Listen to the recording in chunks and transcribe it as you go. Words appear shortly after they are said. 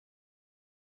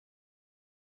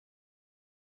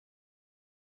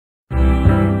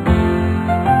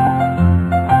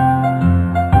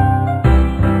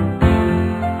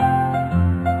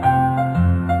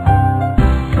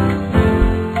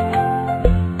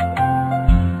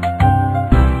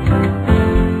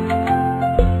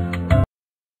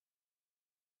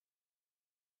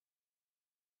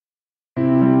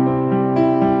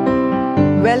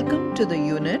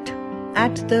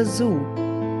at the zoo.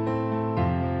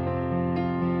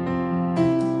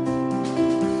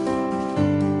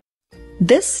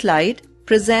 This slide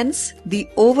presents the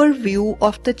overview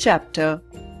of the chapter.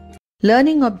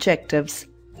 Learning objectives.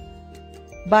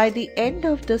 By the end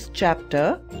of this chapter,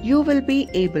 you will be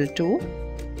able to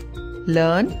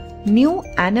learn new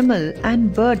animal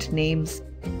and bird names,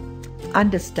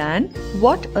 understand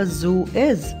what a zoo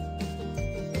is,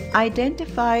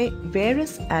 identify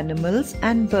various animals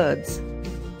and birds,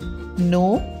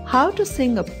 know how to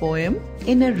sing a poem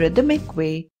in a rhythmic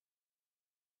way.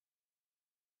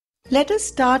 Let us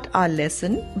start our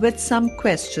lesson with some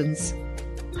questions.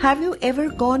 Have you ever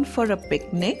gone for a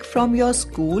picnic from your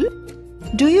school?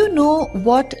 Do you know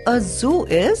what a zoo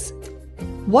is?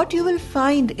 What you will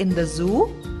find in the zoo?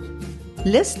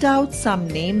 List out some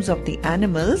names of the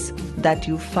animals that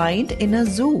you find in a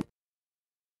zoo.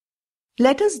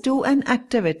 Let us do an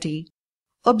activity.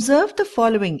 Observe the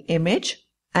following image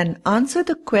and answer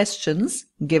the questions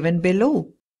given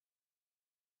below.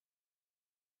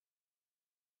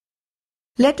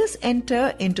 Let us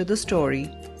enter into the story.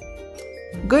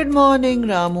 Good morning,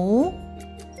 Ramu.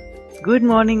 Good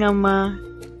morning, Amma.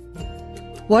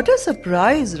 What a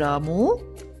surprise, Ramu.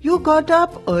 You got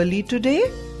up early today?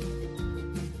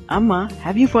 Amma,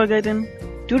 have you forgotten?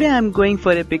 Today I am going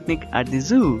for a picnic at the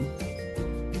zoo.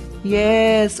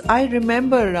 Yes, I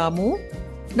remember, Ramu.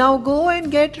 Now go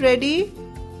and get ready.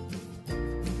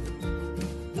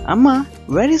 Amma,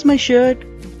 where is my shirt?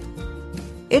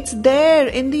 It's there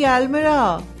in the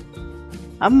almirah.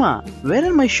 Amma, where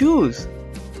are my shoes?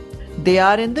 They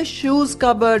are in the shoes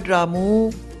cupboard,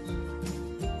 Ramu.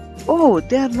 Oh,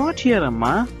 they are not here,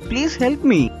 Amma. Please help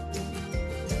me.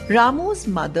 Ramu's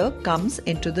mother comes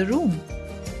into the room.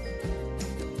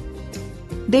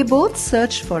 They both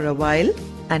searched for a while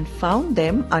and found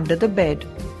them under the bed.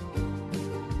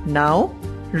 Now,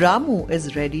 Ramu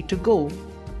is ready to go.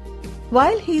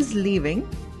 While he is leaving,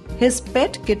 his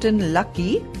pet kitten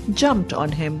Lucky jumped on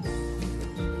him.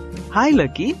 Hi,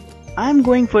 Lucky. I am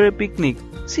going for a picnic.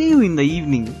 See you in the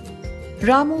evening.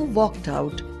 Ramu walked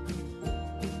out.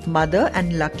 Mother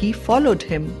and Lucky followed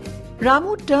him.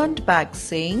 Ramu turned back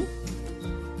saying,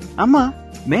 Amma,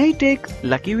 may I take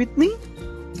Lucky with me?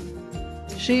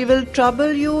 She will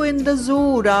trouble you in the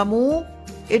zoo, Ramu.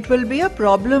 It will be a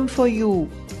problem for you.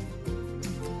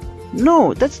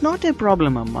 No, that's not a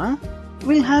problem, Amma.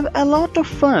 We'll have a lot of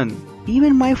fun.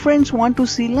 Even my friends want to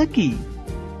see Lucky.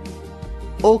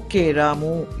 Okay,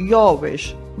 Ramu, your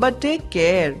wish. But take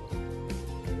care.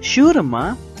 Sure,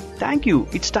 Amma. Thank you.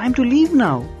 It's time to leave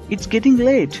now. It's getting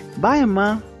late. Bye,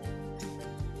 Amma.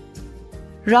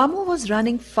 Ramu was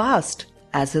running fast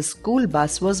as his school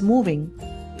bus was moving.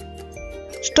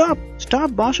 Stop!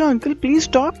 Stop, Basha uncle. Please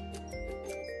stop.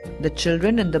 The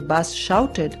children in the bus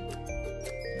shouted.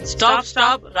 Stop,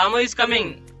 stop. Ramu is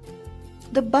coming.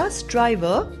 The bus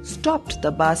driver stopped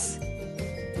the bus.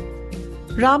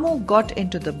 Ramu got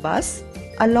into the bus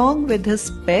along with his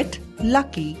pet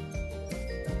Lucky.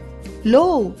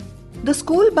 Lo, the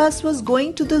school bus was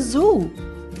going to the zoo.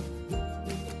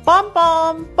 Pom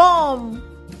pom pom.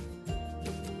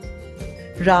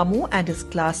 Ramu and his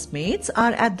classmates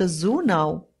are at the zoo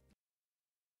now.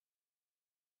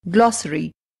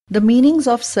 Glossary. The meanings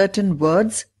of certain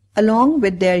words along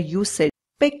with their usage.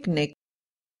 Picnic,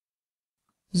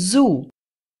 zoo,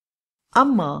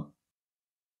 Amma,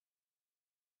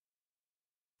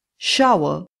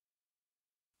 shower,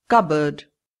 cupboard.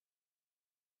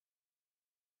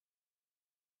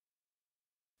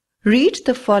 Read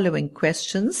the following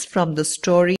questions from the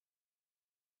story.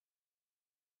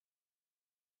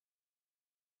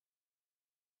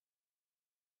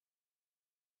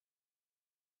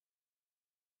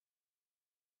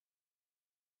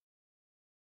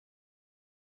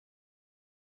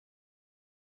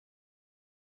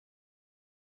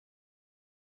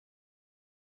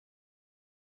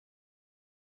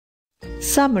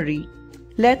 Summary.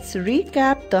 Let's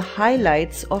recap the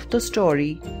highlights of the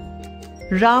story.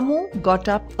 Ramu got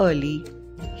up early.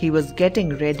 He was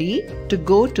getting ready to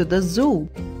go to the zoo.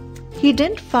 He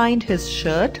didn't find his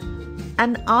shirt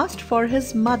and asked for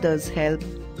his mother's help.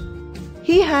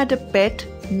 He had a pet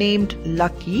named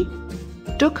Lucky,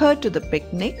 took her to the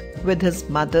picnic with his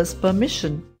mother's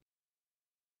permission.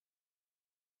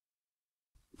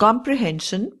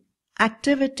 Comprehension.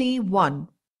 Activity 1.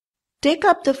 Take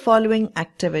up the following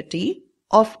activity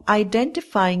of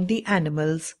identifying the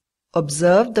animals.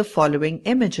 Observe the following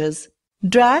images.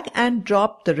 Drag and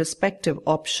drop the respective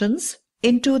options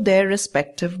into their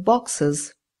respective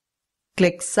boxes.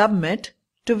 Click Submit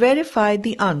to verify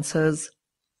the answers.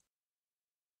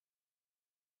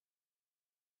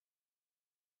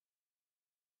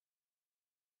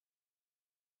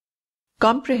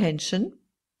 Comprehension,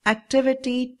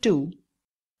 Activity 2.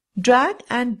 Drag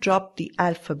and drop the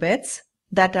alphabets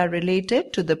that are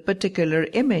related to the particular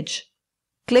image.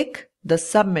 Click the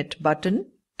Submit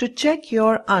button to check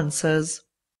your answers.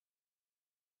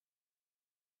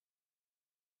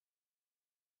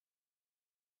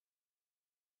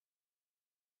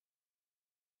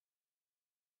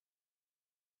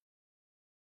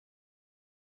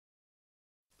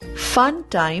 Fun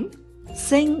time,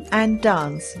 sing and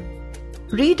dance.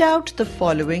 Read out the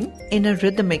following in a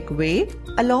rhythmic way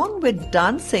along with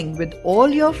dancing with all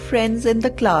your friends in the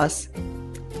class.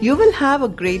 You will have a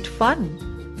great fun.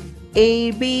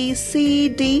 A, B, C,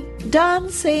 D,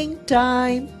 dancing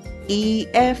time. E,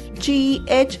 F, G,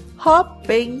 H,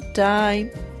 hopping time.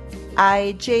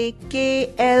 I, J,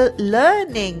 K, L,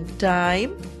 learning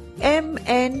time. M,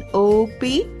 N, O,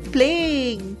 P,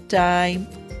 playing time.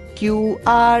 Q,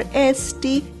 R, S,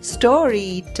 T,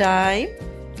 story time.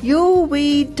 U,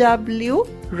 V, W,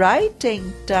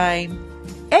 writing time.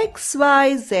 X,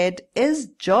 Y, Z is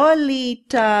jolly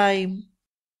time.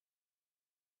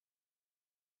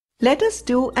 Let us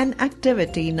do an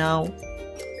activity now.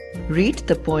 Read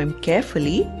the poem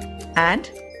carefully and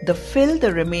fill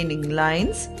the remaining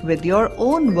lines with your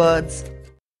own words.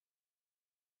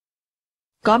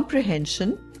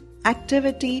 Comprehension,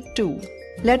 Activity 2.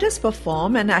 Let us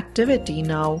perform an activity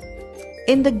now.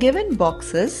 In the given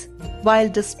boxes, while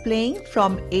displaying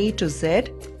from A to Z,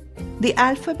 the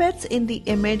alphabets in the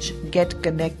image get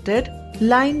connected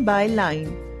line by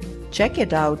line. Check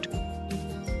it out.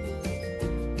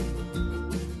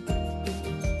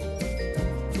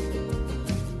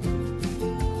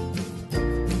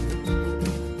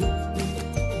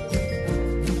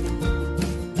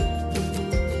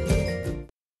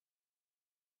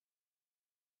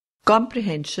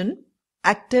 Comprehension,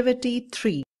 Activity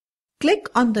 3. Click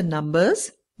on the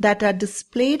numbers that are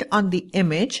displayed on the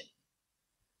image.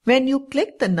 When you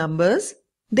click the numbers,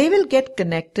 they will get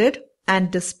connected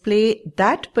and display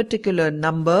that particular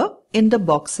number in the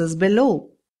boxes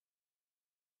below.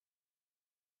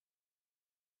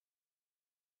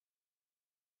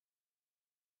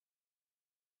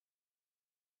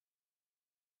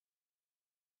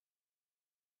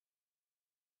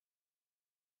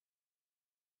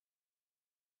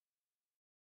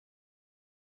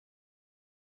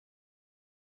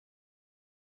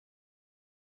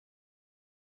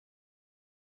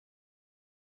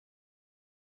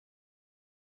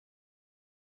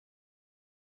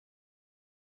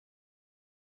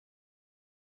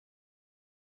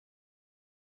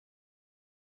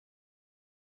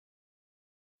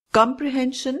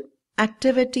 Comprehension,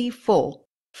 Activity 4.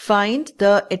 Find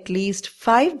the at least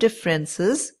 5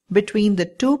 differences between the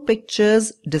two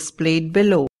pictures displayed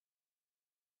below.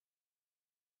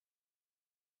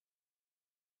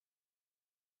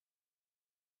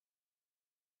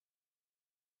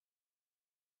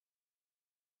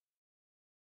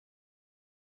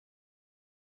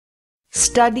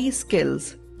 Study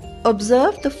skills.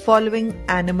 Observe the following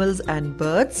animals and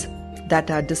birds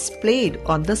that are displayed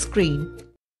on the screen.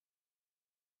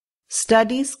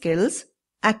 Study skills,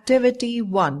 Activity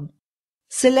 1.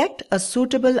 Select a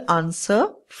suitable answer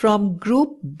from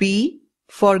Group B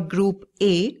for Group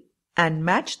A and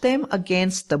match them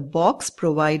against the box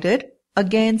provided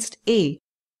against A.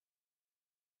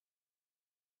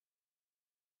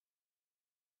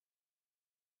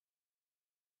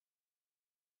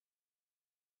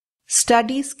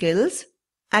 Study skills,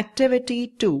 Activity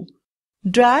 2.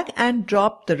 Drag and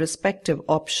drop the respective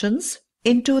options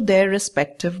into their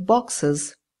respective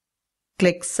boxes.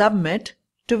 Click Submit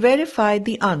to verify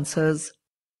the answers.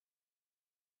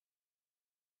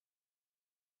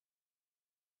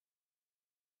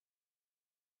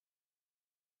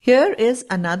 Here is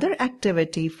another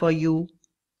activity for you.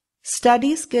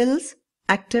 Study skills,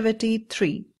 Activity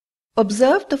 3.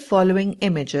 Observe the following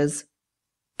images.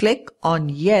 Click on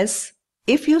Yes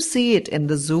if you see it in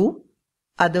the zoo.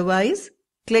 Otherwise,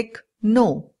 click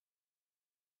No.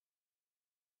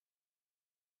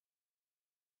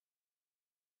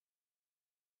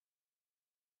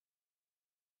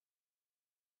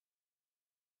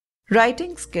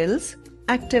 Writing skills,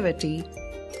 Activity.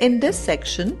 In this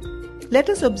section, let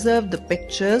us observe the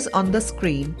pictures on the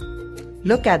screen.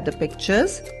 Look at the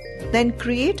pictures, then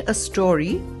create a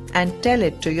story and tell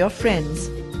it to your friends.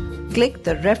 Click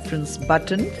the reference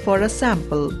button for a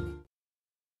sample.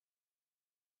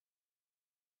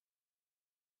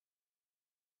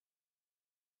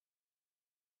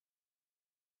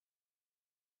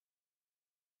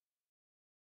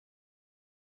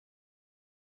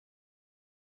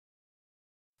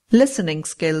 Listening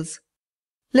skills.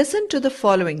 Listen to the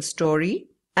following story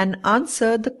and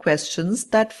answer the questions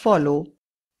that follow.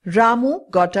 Ramu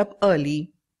got up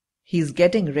early. He's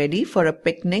getting ready for a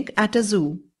picnic at a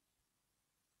zoo.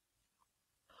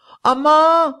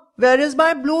 Amma, where is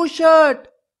my blue shirt?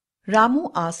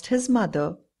 Ramu asked his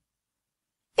mother.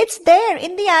 It's there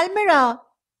in the almirah,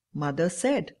 Mother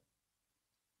said.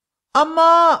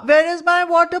 Amma, where is my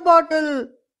water bottle?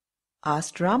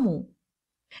 Asked Ramu.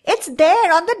 It's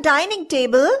there on the dining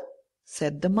table,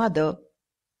 said the mother.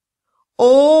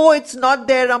 Oh, it's not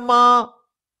there, Amma.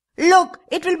 Look,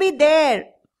 it will be there.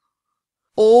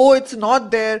 Oh, it's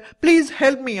not there. Please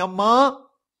help me, Amma.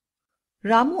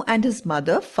 Ramu and his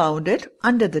mother found it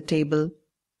under the table.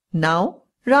 Now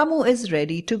Ramu is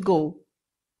ready to go.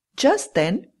 Just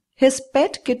then, his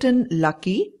pet kitten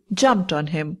Lucky jumped on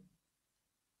him.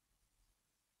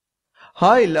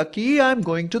 Hi, Lucky, I'm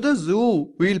going to the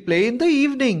zoo. We'll play in the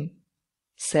evening,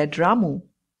 said Ramu.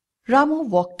 Ramu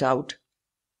walked out.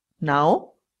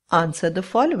 Now, answer the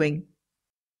following.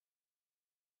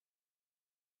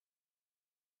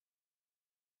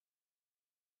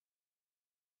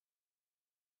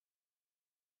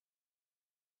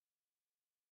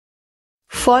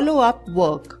 Follow-up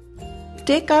work.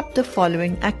 Take up the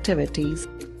following activities.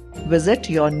 Visit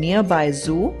your nearby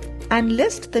zoo and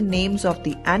list the names of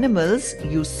the animals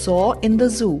you saw in the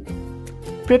zoo.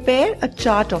 Prepare a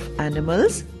chart of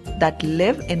animals that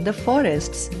live in the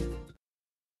forests.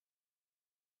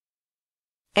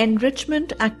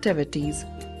 Enrichment activities.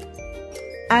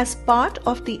 As part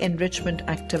of the enrichment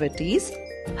activities,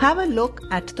 have a look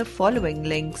at the following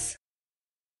links.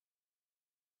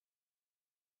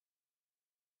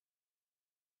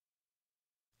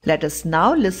 Let us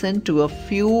now listen to a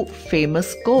few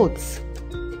famous quotes.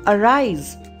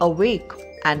 Arise, awake,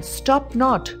 and stop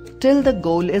not till the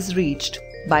goal is reached,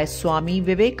 by Swami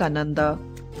Vivekananda.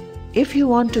 If you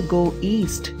want to go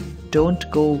east, don't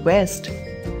go west,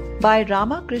 by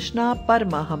Ramakrishna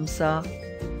Paramahamsa.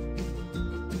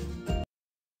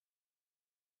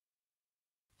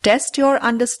 Test your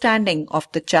understanding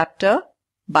of the chapter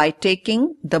by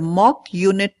taking the mock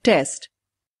unit test.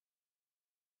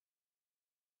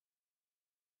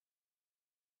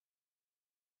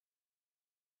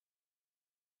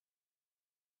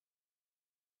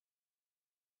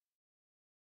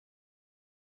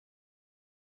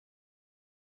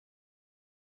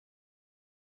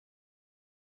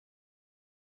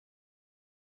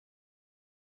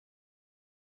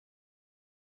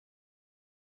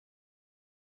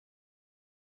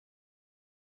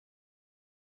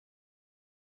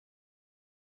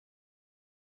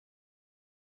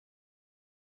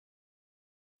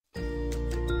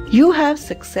 You have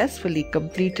successfully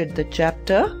completed the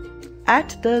chapter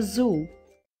at the zoo.